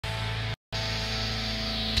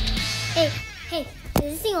Hey, hey,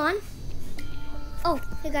 is this thing on? Oh,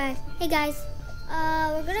 hey guys.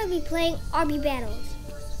 We're gonna be playing RB battles.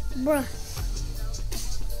 Bruh.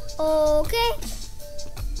 Okay.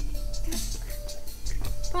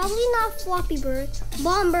 Probably not Floppy Bird,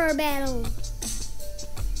 Bomber battle.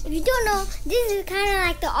 If you don't know, this is kind of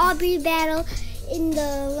like the RB battle in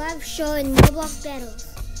the live show in Roblox battles.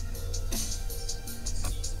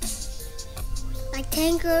 Like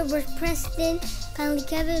Tanker versus Preston, Kindly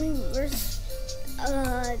Kevin versus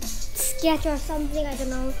Sketch or something, I don't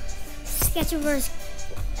know. Sketcher versus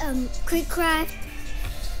Quick Craft.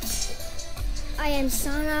 I am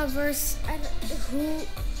Sana versus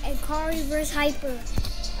and Kari versus Hyper.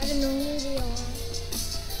 I don't know who they are.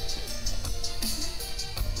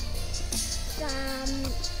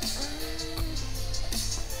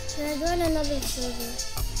 Should I join another server?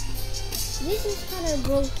 This is kind of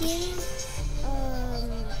broken.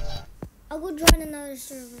 I'll go join another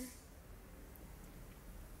server.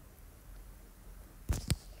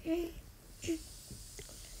 This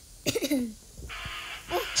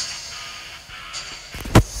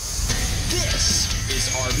is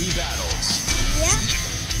RB Battles. Yeah?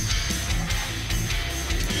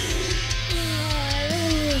 I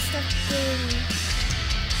really need to stop doing.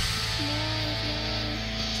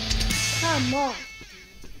 Come on.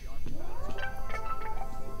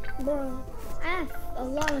 Bro, I have a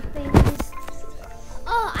lot of things.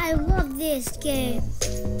 Oh, I love this game.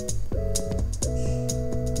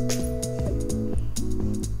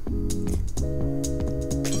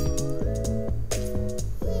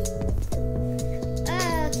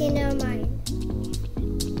 Okay, never mind.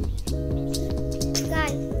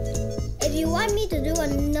 Guys, if you want me to do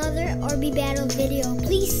another RB battle video,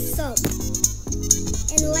 please sub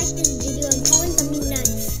and like this video and comment something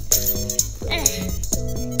nice.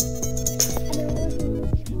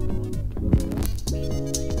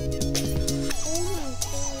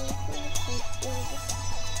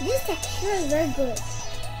 This texture is very good.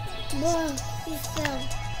 Bro, he fell.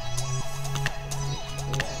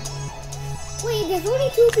 Wait, there's only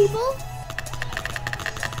 2 people?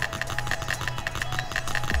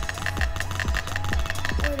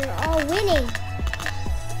 Oh, they're all winning.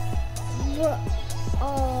 Bro,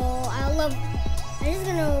 oh, I'm just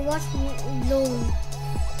gonna watch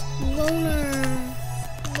Loner,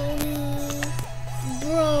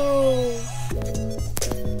 bro,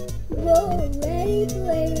 ready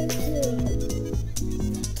player 2.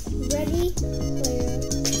 Ready player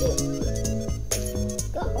 2.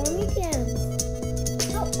 Got army cams.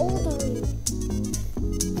 How old are you?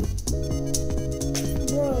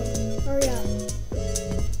 Bro, hurry up.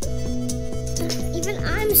 Even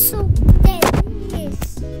I'm so dead at this.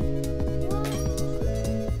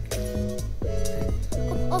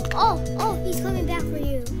 What? Oh, he's coming back for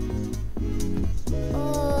you.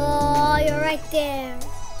 Oh, you're right there.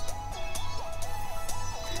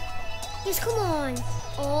 Yes, come on.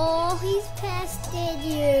 Oh, he's past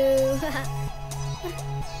you.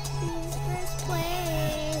 He's first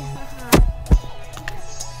place.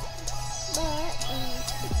 But,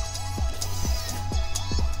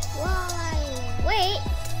 while I wait,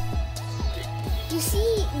 you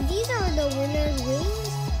see, these are the winner's wings.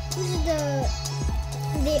 This is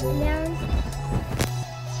they announced.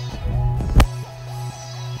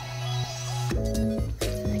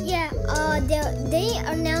 Yeah, they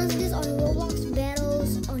announced this on Roblox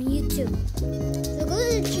Battles on YouTube. So go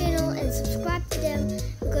to the channel and subscribe to them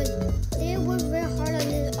because they work very hard on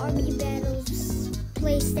this RB Battles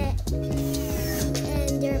playset.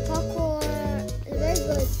 And their parkour is very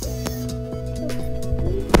good. So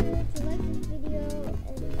please remember to like this video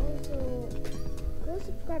and also go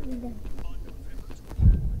subscribe to them.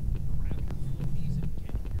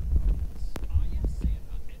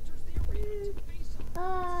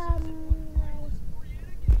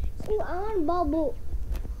 I want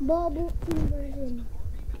Bubble team version.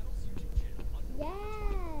 Yes.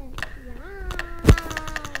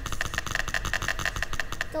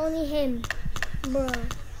 It's only him, bro.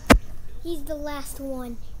 He's the last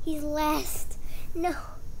one. He's last. No.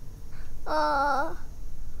 Oh,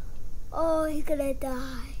 he's gonna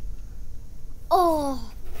die.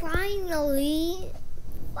 Oh, finally.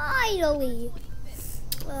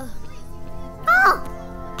 Oh!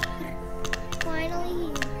 Finally,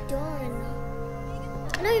 he's done.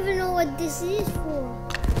 I don't even know what this is for.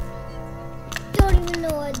 Don't even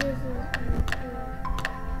know what this is for.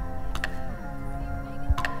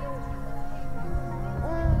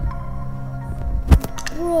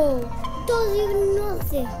 Bro, does even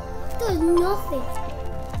nothing. Does nothing.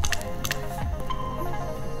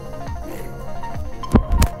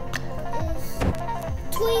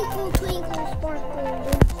 Twinkle, twinkle,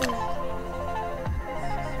 sparkle.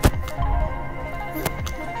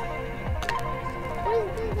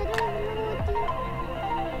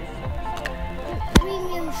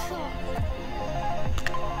 Premium shop.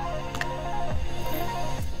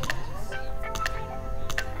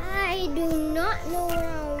 I do not know what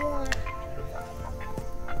I want.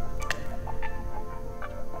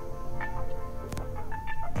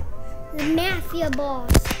 The mafia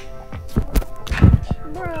boss.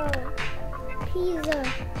 Bro.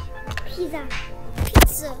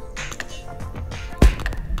 Pizza.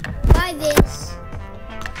 Buy this.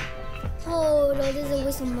 Oh no, this is a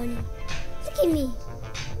waste of money. Look at me.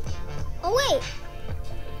 Oh wait.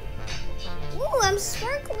 Ooh, I'm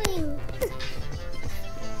sparkling.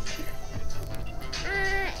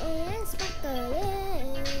 I am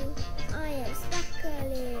sparkling.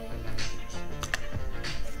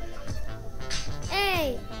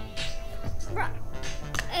 Hey. Bro.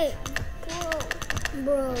 Hey.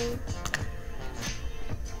 Bro.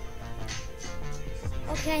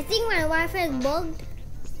 Okay, I think my Wi-Fi is bugged.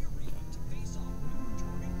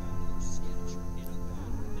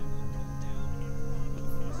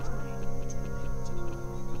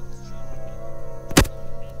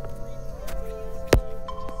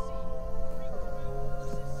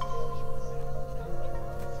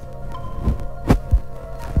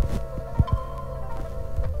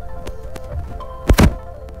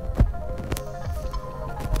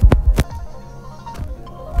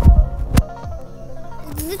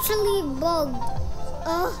 Literally bugged.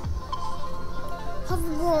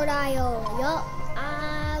 Hoverboard IO. Yup.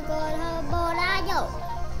 I got hoverboard IO.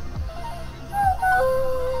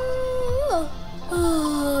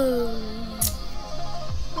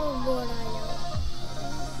 Hoverboard IO.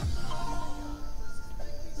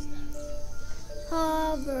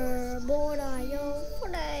 Hoverboard IO.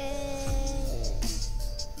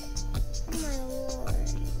 Oh my lord.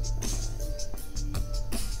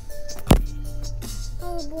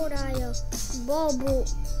 Hoverboard IO. Bubble.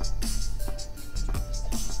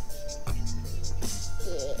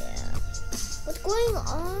 Yeah. What's going on? Oh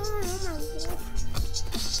my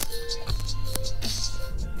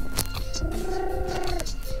god.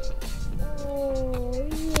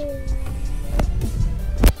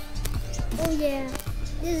 Oh yeah.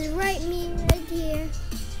 This is right me right here.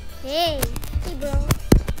 Hey bro.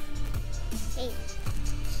 Hey.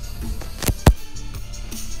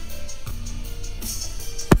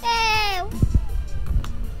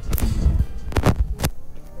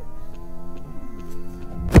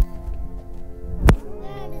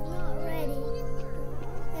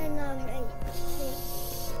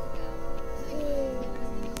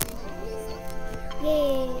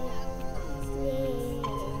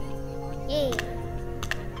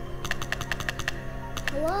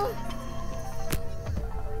 Hello?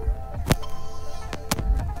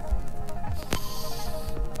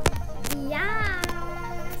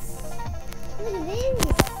 Yes! Look at this!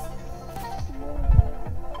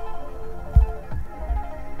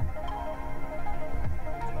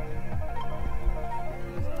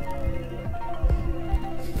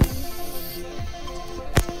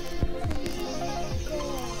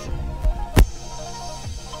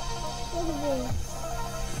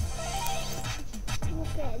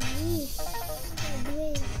 Look at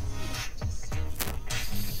this.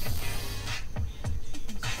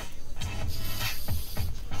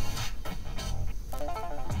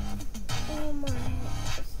 Oh my.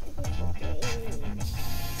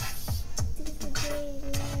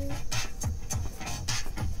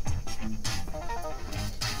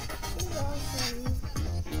 This is awesome.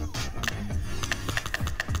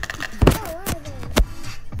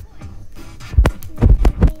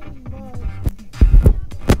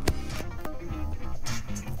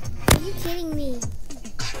 Are you kidding me?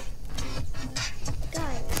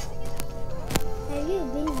 Guys, have you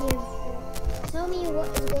been here before? Tell me what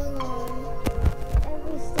is going on.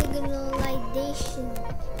 Every signalization.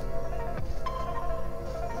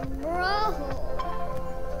 Bro.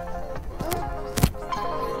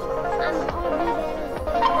 I'm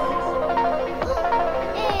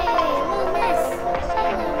Hey, little miss.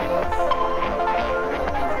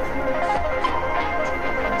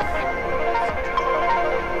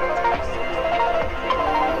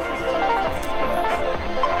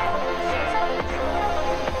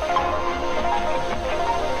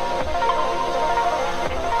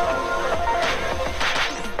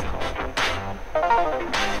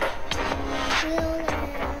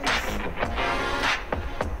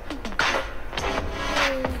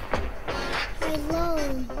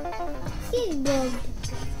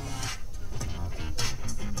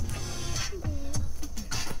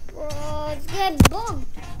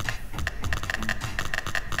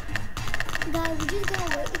 Guys, we just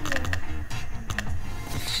gotta wait here.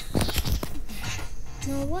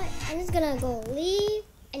 You know what? I'm just gonna go leave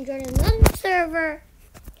and join another server.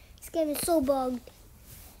 This game is so bugged.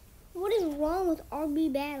 What is wrong with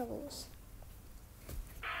RB battles?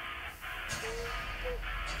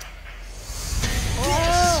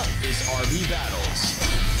 This is RB Battles.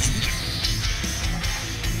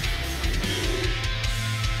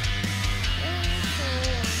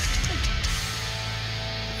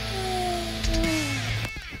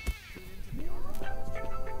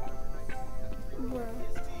 Bro,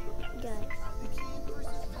 guys.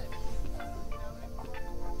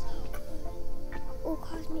 Oh,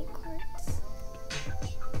 cosmic cards.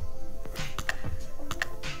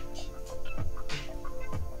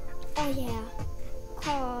 Oh yeah,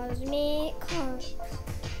 cosmic cards.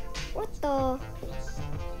 What the?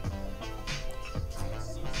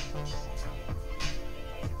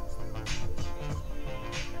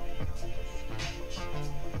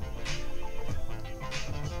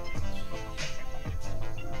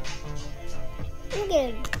 Look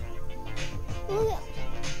at him. Look at.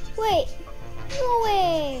 Wait. No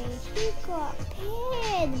way. He got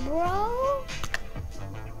paid, bro.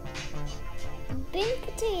 Bin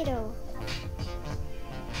potato.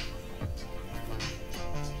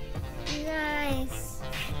 Nice.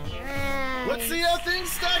 Nice. Let's see how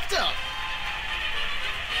things stacked up.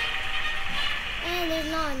 And there's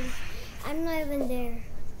none. I'm not even there.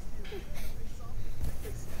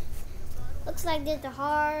 Looks like there's a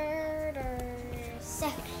harder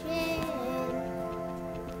section.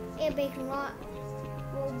 Yeah, bacon lot.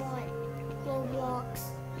 Robot.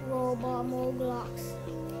 Roblox.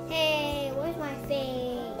 Hey, where's my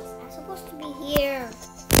face? I'm supposed to be here.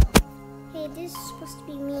 Hey, this is supposed to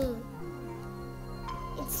be me.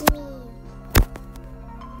 It's me.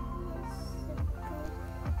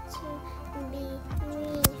 It's supposed to be me.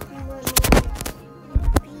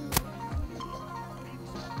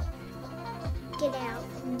 Get out.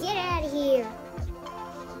 Get out of here.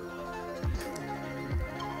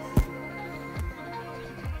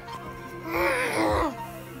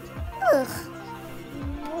 Ugh.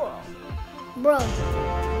 Bro.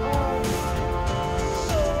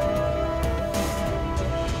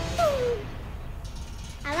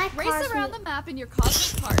 I like Race around the map in your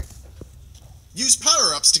cosmic cart. Use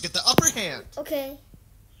power-ups to get the upper hand. Okay,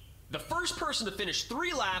 The first person to finish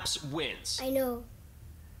 3 laps wins. I know.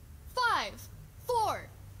 5, 4,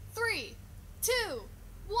 3, 2,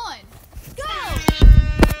 1, go!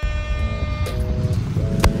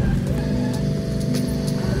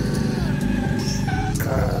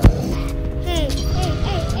 Hey,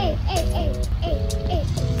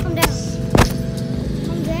 calm down.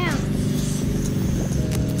 Calm down.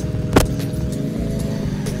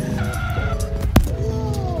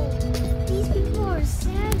 Whoa, these people are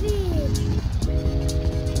savage.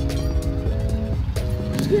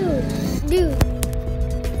 Dude.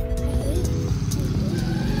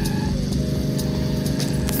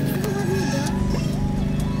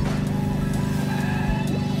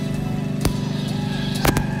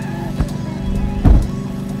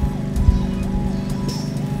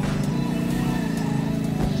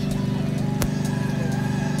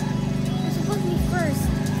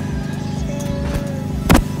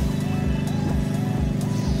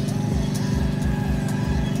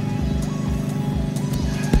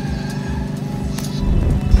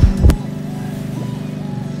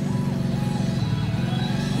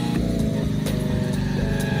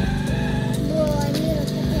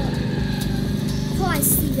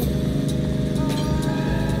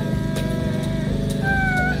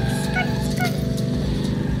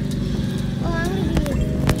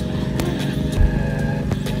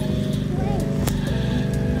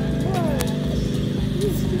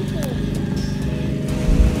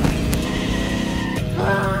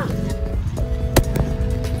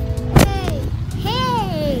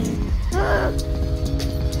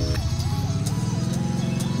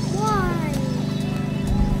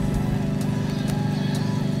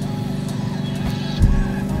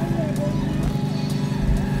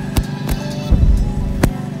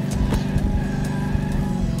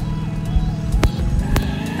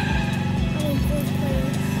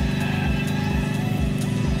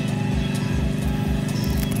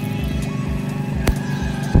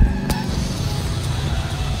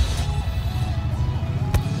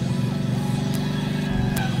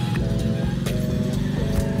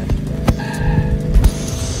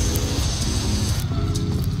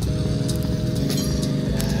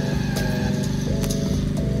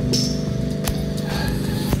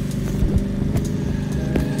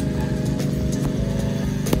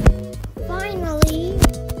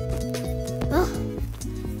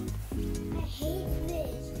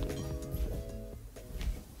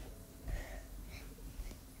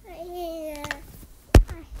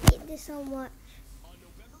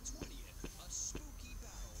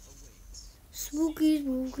 Spooky,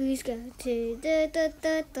 spooky skeleton. Da, da,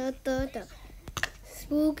 da, da, da, da.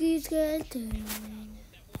 Spooky skeleton.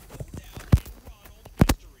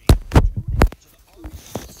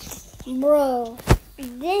 Bro,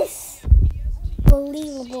 this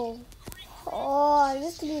believable. Oh,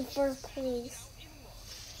 this could be first place.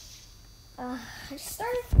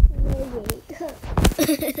 Start maybe.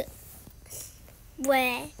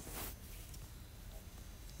 Where?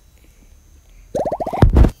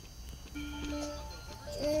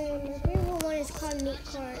 My favorite one is called Neat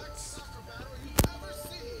Cards.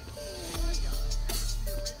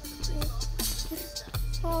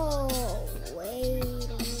 Oh, wait a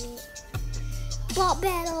minute. Ball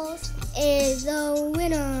Battles is the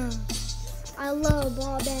winner. I love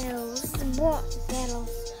Ball Battles. Ball Battles.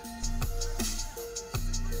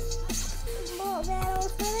 Ball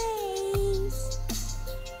Battles, please.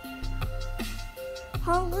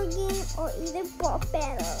 Hunger Game or either Ball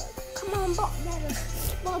Battle. Come on, Ball Battle.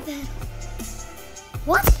 Ball Battle.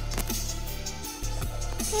 What?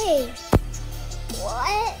 Hey.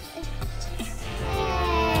 What?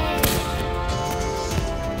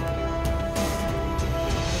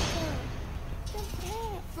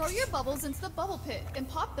 Throw your bubbles into the bubble pit and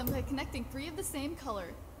pop them by connecting 3 of the same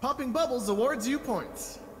color. Popping bubbles awards you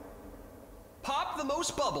points. Pop the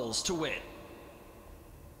most bubbles to win.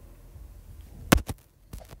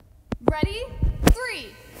 Ready?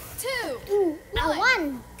 3, 2, I 1.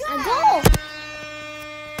 won. Go! I go.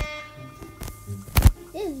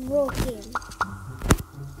 This is broken.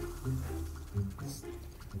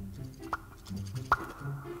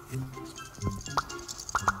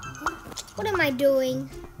 What am I doing?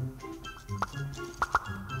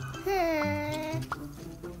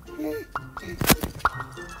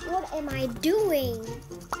 What am I doing?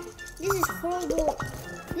 This is horrible.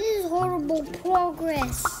 This is horrible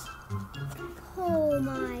progress. Oh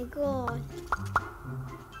my god.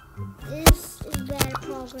 This is bad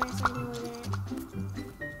progress, I know that.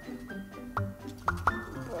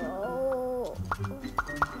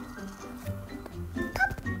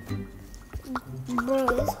 Bro,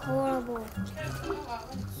 this is horrible.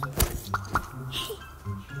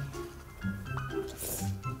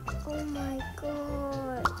 Oh my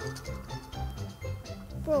god.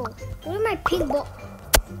 Bro, where did my pink ball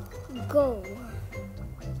go?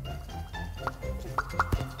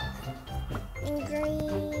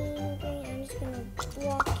 Green, I'm just gonna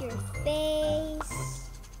block your face.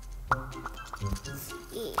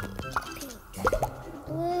 Yeah, pink.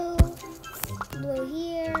 Blue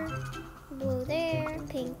here, blue there,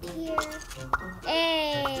 pink here.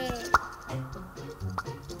 Hey!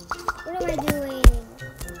 What am I doing?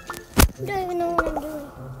 I don't even know what I'm doing.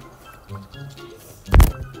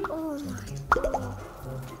 Oh my god.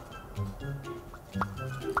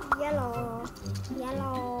 Yellow.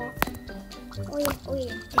 Yellow. Oh yeah, oh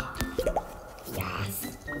yeah. Yes.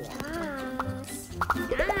 Yes.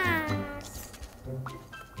 Yes.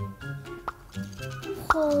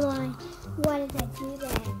 Hold on. Why did I do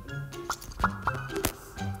that?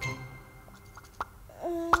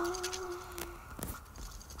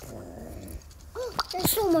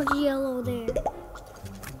 There's so much yellow there.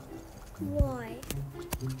 Why?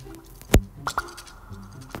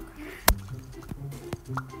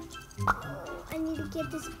 I need to get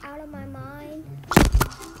this out of my mind.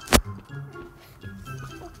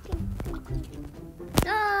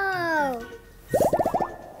 No!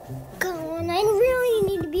 Come on, I really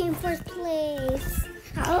need to be in first place.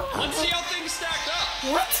 Let's see how things stacked up.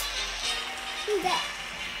 What? That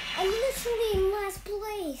I'm literally in last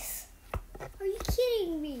place. Are you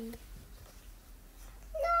kidding me?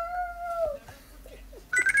 No!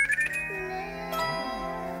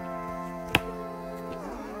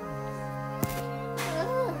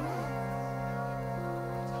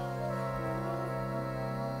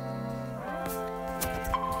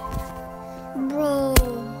 Bro,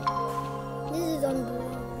 this is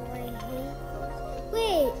unbelievable. I hate this.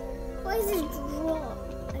 Wait, why is this drop?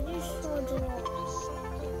 I just saw a drop.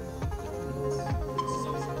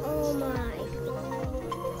 Oh my god.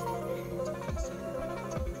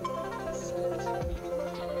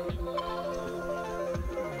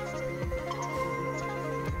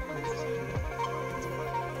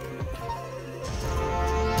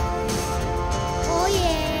 Oh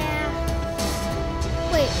yeah.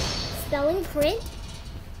 Wait, spelling print?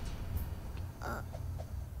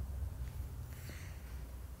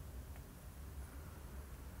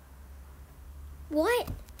 What?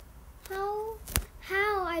 How?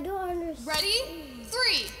 I don't understand. Ready?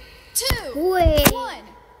 3, 2, Wait. 1.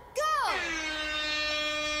 Go!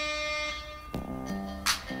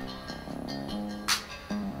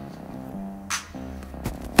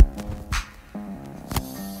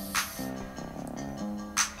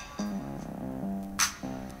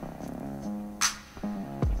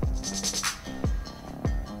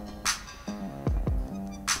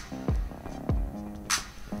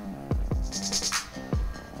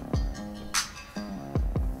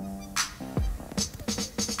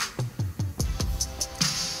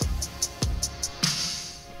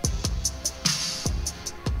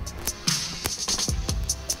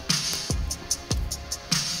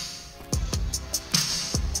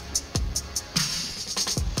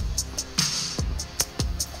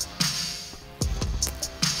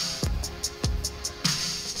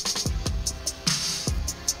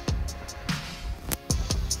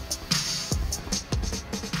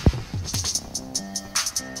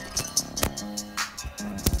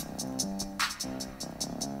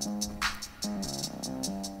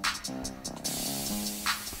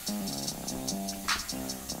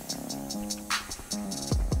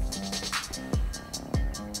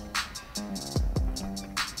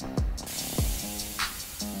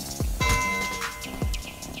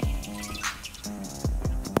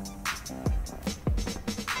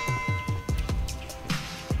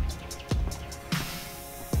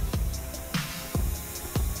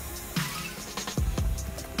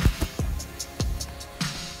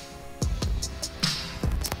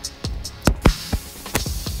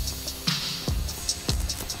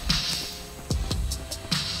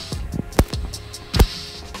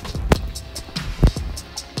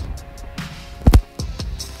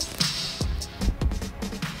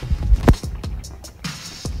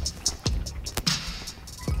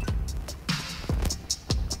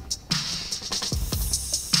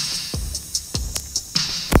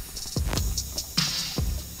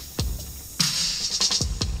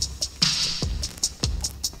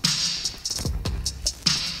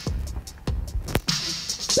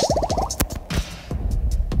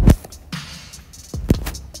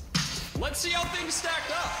 Let's see how things stacked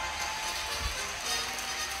up.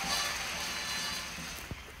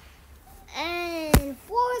 And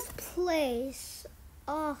fourth place.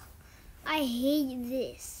 Oh, I hate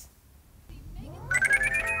this.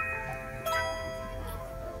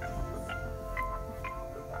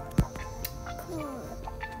 Come on.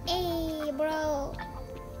 Hey, bro.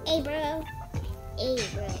 Hey, bro. Hey,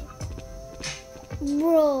 bro.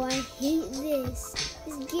 Bro, I hate this.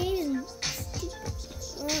 This game is stupid.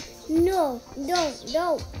 No,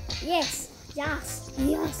 don't. Yes, yes,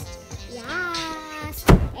 yes, yes.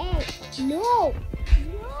 Hey, no.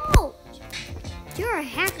 You're a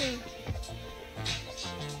hacker.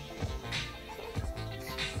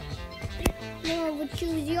 No, but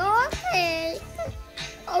choose your pig.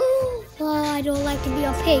 Oh, I don't like to be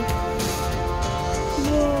a pig.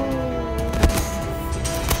 No.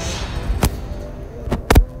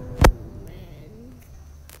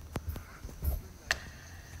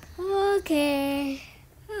 Okay.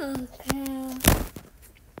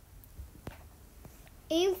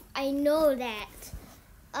 If I know that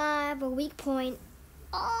I have a weak point.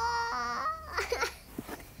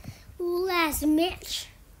 Last match.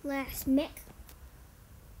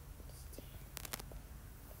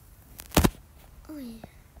 Oh yeah.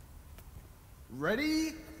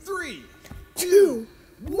 Ready? 3, 2,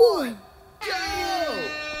 1.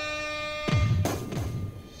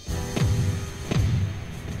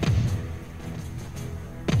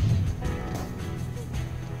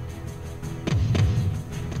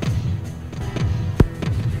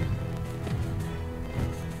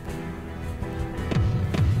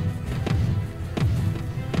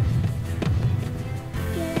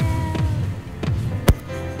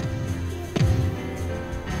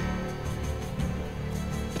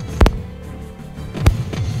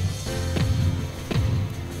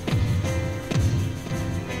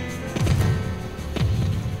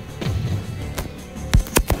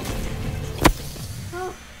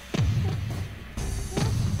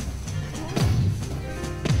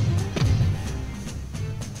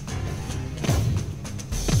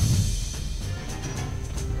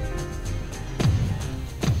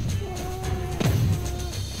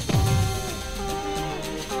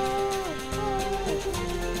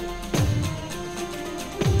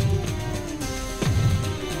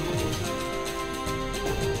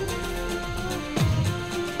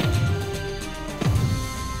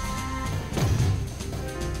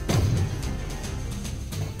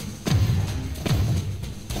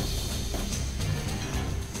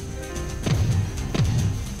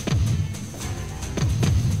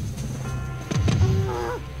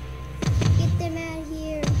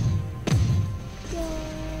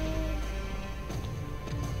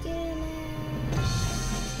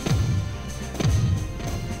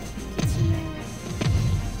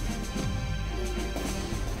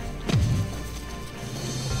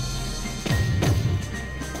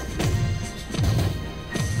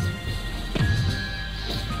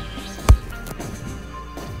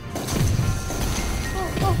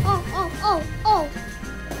 go!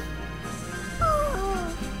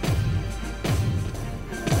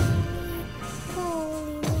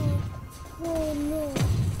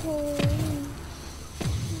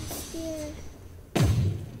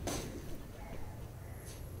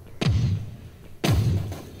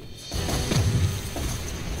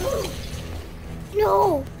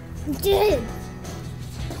 No, I'm dead.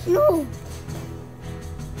 No.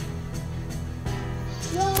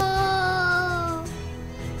 No.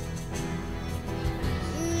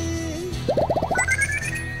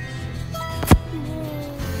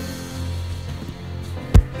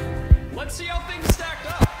 Let's see how things stacked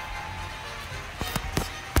up.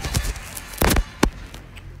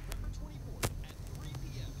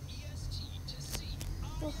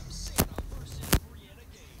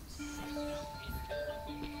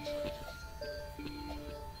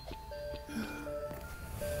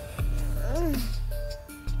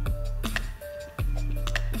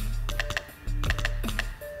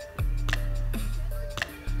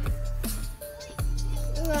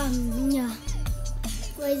 Yeah.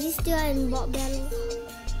 Wait, is he still in bot battle?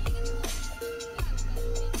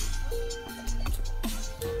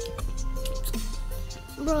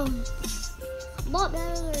 Bro, bot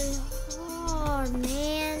battle is hard,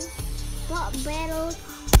 man. Bot battle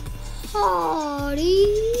hard.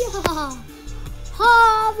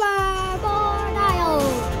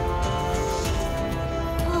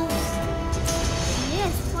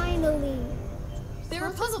 Yes, finally. There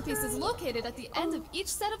are puzzle pieces located at the end of each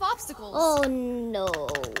set of obstacles. Oh no.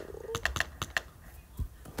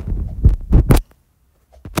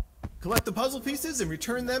 Collect the puzzle pieces and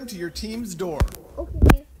return them to your team's door.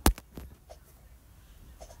 Okay.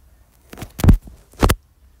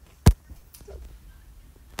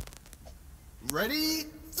 Ready?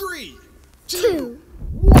 3, 2, 2,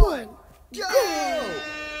 1, go!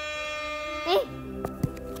 Hey.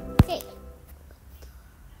 Hey.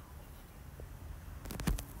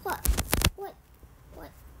 What? What?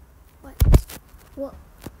 What? What? What?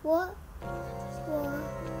 What? What?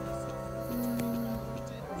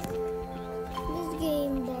 This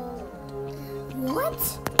game bugged. What?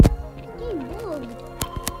 This game bugged.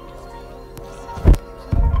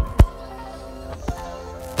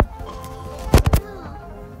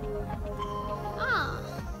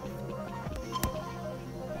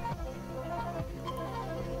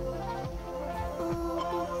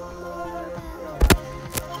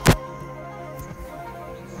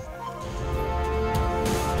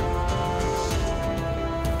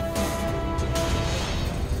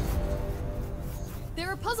 There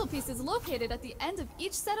are puzzle pieces located at the end of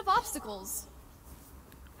each set of obstacles.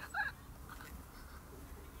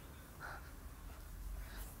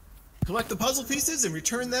 Collect the puzzle pieces and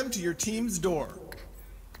return them to your team's door.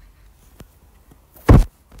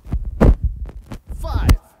 5,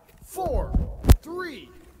 4, 3,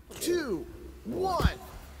 2, 1,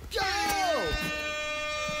 go!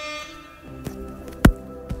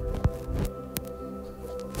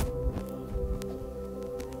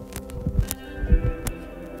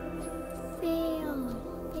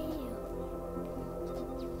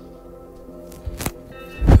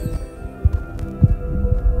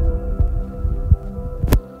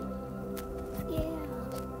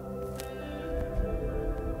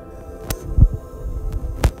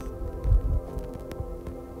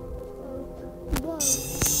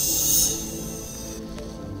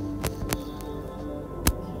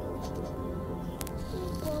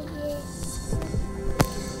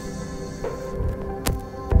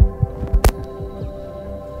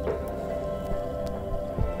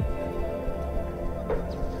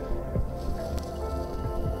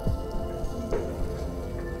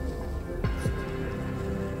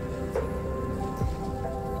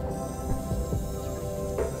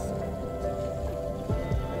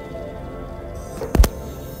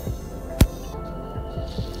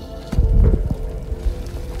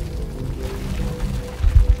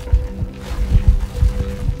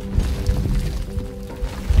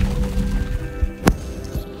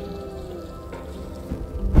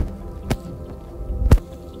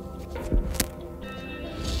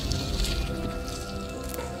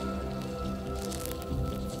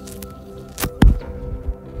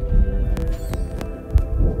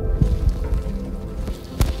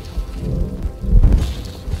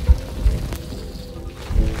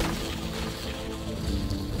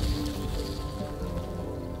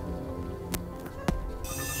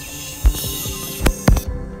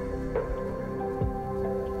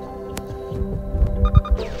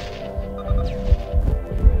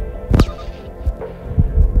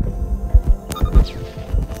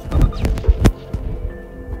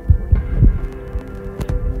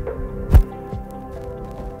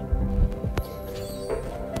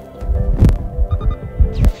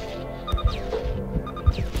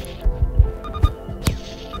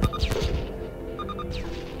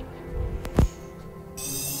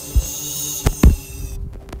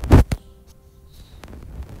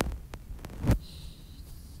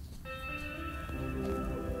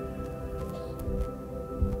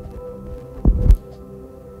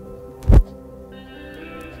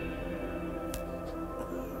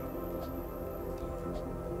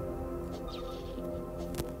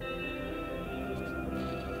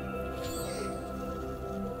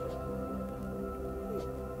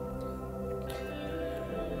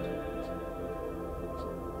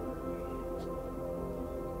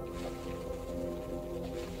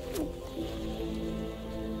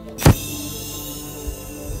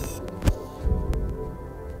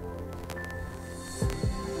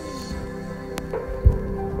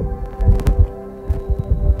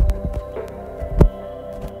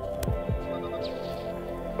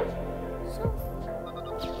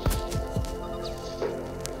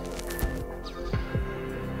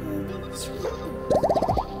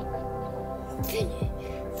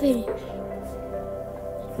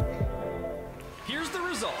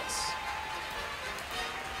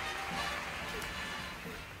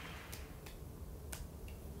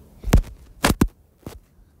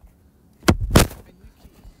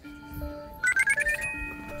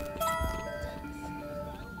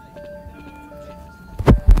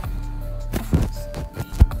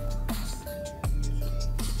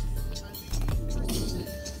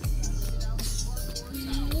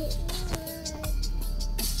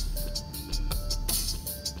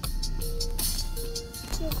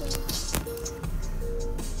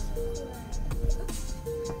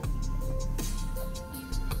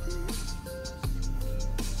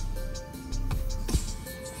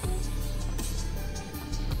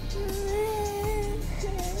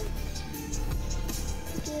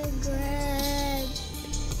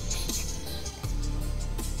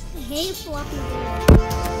 hate floppy bird.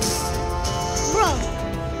 Bro,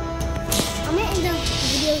 I'm gonna end the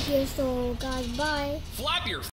video here, so guys, bye. Flap your